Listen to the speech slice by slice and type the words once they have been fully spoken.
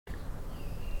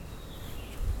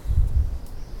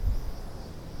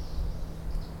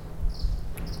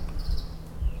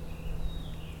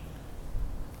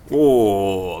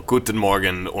Oh, guten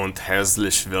Morgen und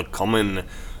herzlich willkommen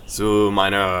zu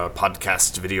meiner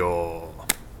Podcast-Video.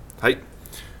 Hi.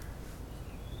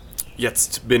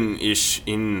 Jetzt bin ich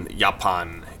in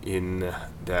Japan, in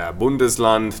der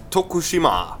Bundesland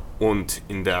Tokushima und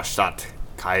in der Stadt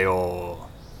Kaio.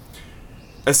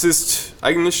 Es ist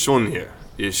eigentlich schon hier.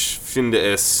 Ich finde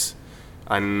es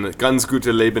ein ganz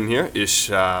gutes Leben hier.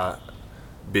 Ich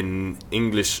bin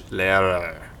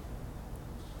Englischlehrer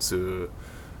zu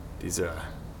dieser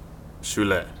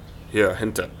Schule hier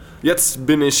hinter. Jetzt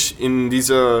bin ich in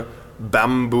dieser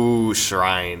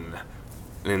Bamboo-Schrein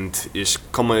und ich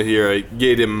komme hier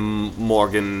jeden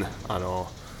Morgen,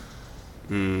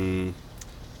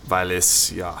 weil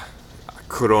es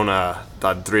Corona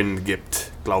da drin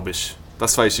gibt, glaube ich.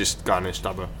 Das weiß ich gar nicht,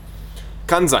 aber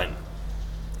kann sein.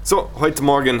 So, heute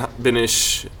Morgen bin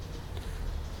ich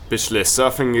ein bisschen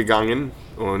surfen gegangen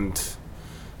und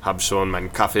habe schon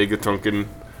meinen Kaffee getrunken.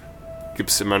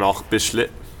 Gibt's immer noch ein bisschen.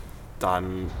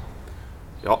 Dann,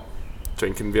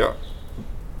 trinken wir.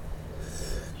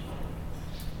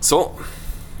 So,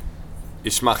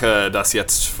 ich mache das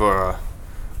jetzt für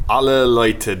alle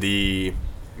Leute, die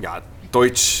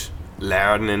Deutsch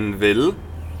lernen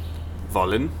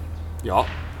wollen,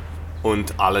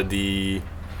 und alle die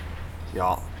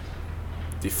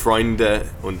Freunde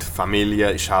und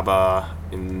Familie ich habe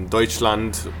in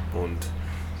Deutschland und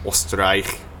Österreich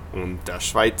und der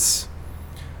Schweiz.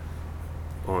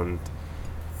 Und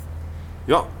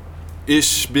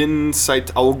ich bin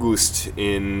seit August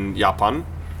in Japan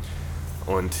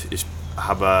und ich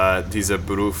habe diesen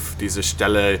Beruf, diese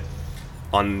Stelle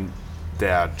an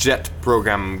der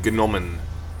JET-Programm genommen.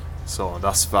 So,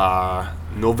 das war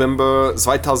November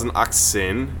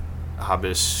 2018, habe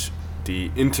ich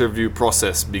die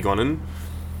Interviewprozess begonnen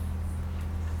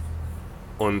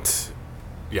und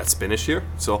jetzt bin ich hier.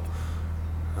 So,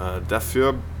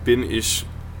 dafür bin ich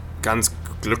ganz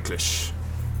glücklich.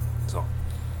 So.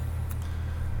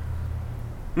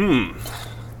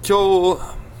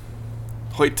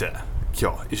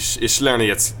 Ich lerne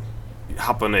jetzt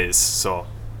Japanese. So.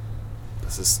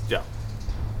 Das ist,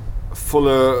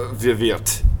 voller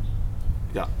verwirrt.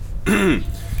 Ja.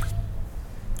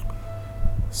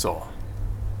 So.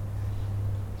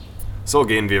 So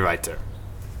gehen wir weiter.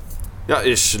 Ja,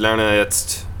 ich lerne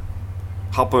jetzt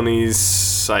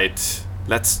Japanese seit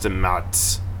letztem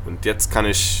März. Und jetzt kann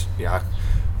ich ein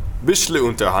bisschen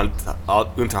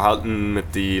unterhalten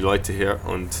mit den Leuten hier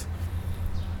und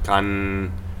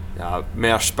kann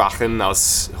mehr Sprachen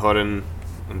aushören.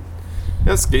 Und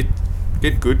es geht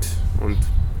gut. Und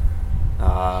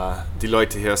die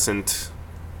Leute hier sind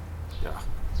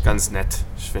ganz nett,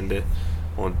 ich finde.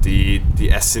 Und die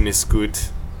Essen ist gut.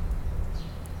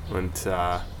 Und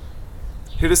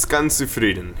hier ist ganz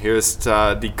zufrieden. Hier ist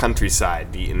die Countryside,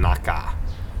 die Inaka.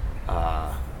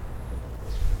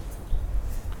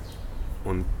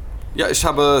 Und ich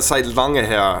habe seit langem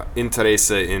her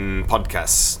Interesse in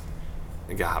Podcasts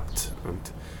gehabt.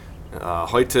 Und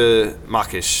heute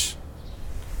mache ich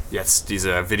jetzt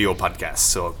diese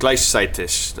Video-Podcast. So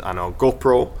gleichzeitig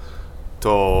GoPro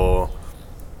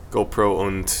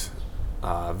und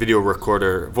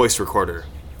Video-Recorder, Voice-Recorder.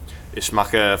 Ich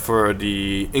mache für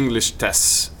die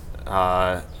English-Tests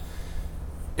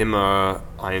immer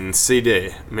ein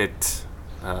CD mit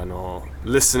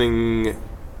Listening-Tests.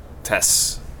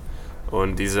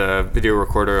 Und dieser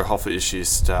Videorecorder, hoffe ich,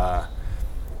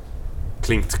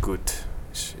 klingt gut.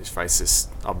 Ich weiß es,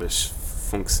 ob es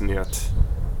funktioniert.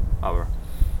 Aber.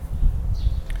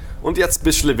 Und jetzt ein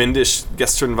bisschen windig.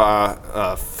 Gestern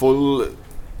war voll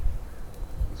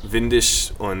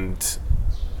windig und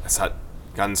es hat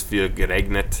ganz viel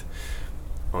geregnet.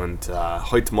 Und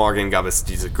heute Morgen gab es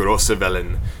diese großen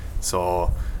Wellen. So,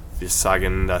 wir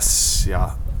sagen, dass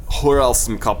höher als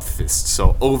im Kopf ist.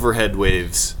 So, Overhead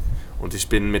Waves. Und ich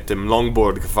bin mit dem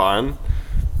Longboard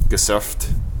gesurft.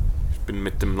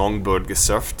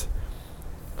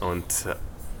 Und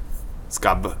es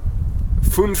gab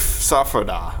 5 Surfer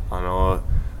da.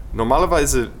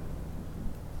 Normalerweise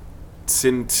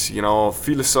sind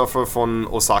viele Surfer von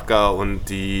Osaka und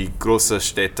die großen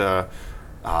Städte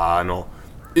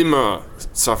immer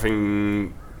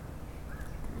Surfing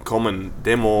kommen.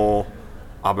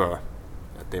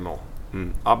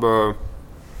 Aber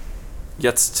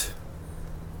jetzt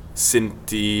sind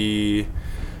die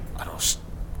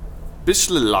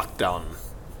bisschen Lockdown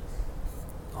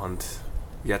und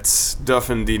jetzt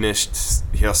dürfen die nicht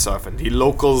hier surfen. Die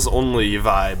Locals Only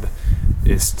Vibe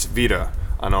ist wieder.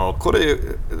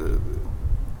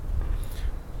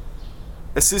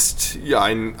 Es ist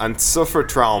ein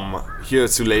Surfertraum hier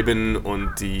zu leben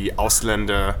und die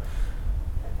Ausländer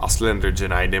じゃ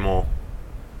ないでも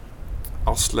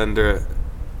Ausländer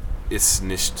ist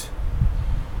nicht.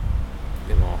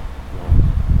 Genau.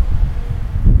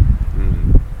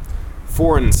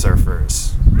 Foreign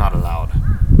surfers, not allowed.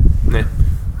 Ne.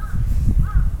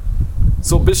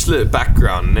 So ein bisschen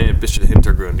Background, ne, ein bisschen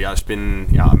Hintergrund. Ja, ich bin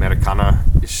Amerikaner.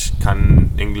 Ich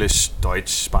kann Englisch,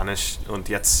 Deutsch, Spanisch und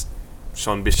jetzt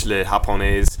schon ein bisschen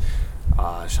Japanes.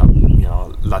 Ich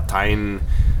habe Latein,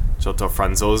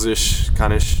 Französisch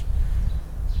kann ich.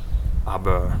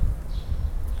 Aber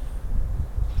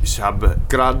ich habe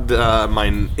gerade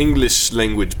meinen English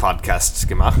Language Podcast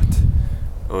gemacht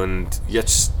und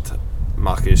jetzt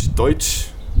mache ich Deutsch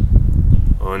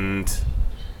und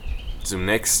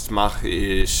zunächst mache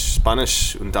ich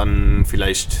Spanisch und dann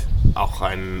vielleicht auch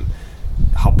ein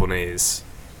Japanes.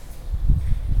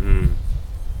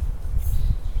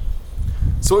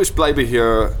 So, ich bleibe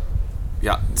hier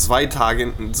 2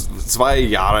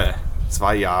 Jahre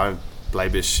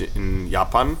bleibe ich in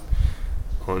Japan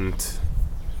und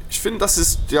ich finde, das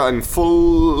ist ja ein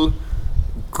voll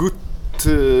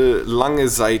gute, lange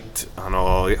Zeit,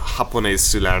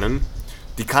 Japanes zu lernen.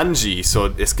 Die Kanji, so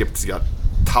es gibt ja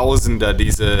tausende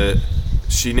dieser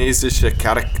chinesische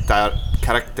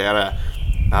Charaktere,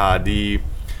 die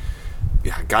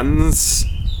ganz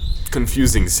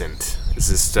confusing sind. Es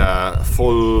ist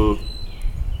voll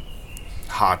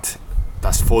hart,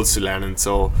 das voll zu lernen.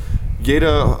 So,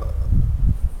 jeder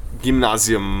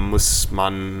Gymnasium muss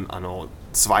man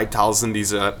 2000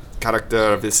 dieser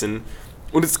Charaktere wissen.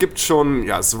 Und es gibt schon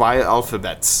 2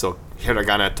 Alphabets, so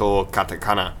Hiragana to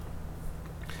Katakana.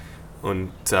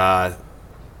 Und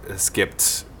es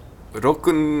gibt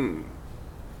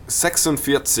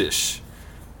 46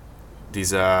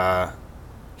 dieser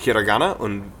Hiragana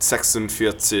und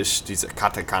 46 dieser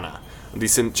Katakana. Und die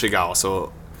sind Chigao,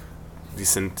 so die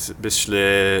sind ein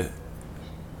bisschen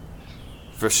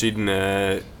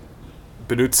verschiedene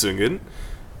Benutzungen.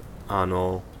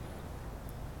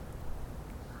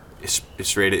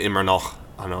 Ich rede immer noch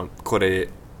Kore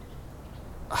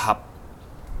hab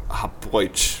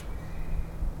Deutsch.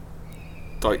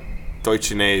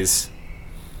 Deutsch-Chinesisch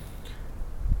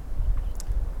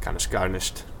kann ich gar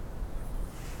nicht.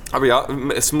 Aber ja,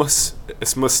 es muss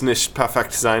nicht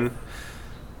perfekt sein.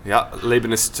 Ja,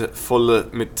 Leben ist voll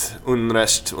mit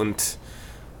Unrecht und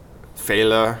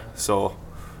Fehler. So,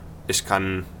 ich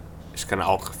kann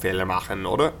auch Fehler machen,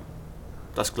 oder?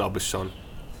 Das glaube ich schon.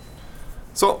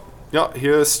 So, ja,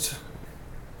 hier ist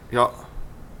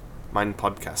mein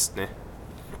Podcast, ne?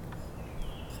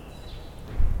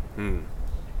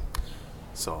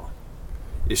 So,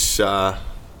 ich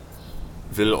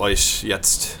will euch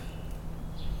jetzt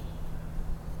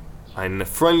eine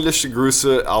freundliche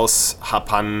Grüße aus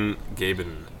Japan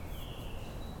geben.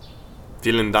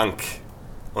 Vielen Dank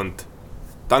und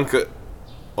danke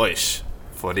euch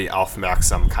für die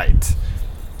Aufmerksamkeit.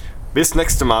 Bis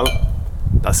nächstes Mal.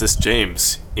 Das ist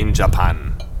James in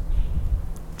Japan.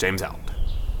 James out.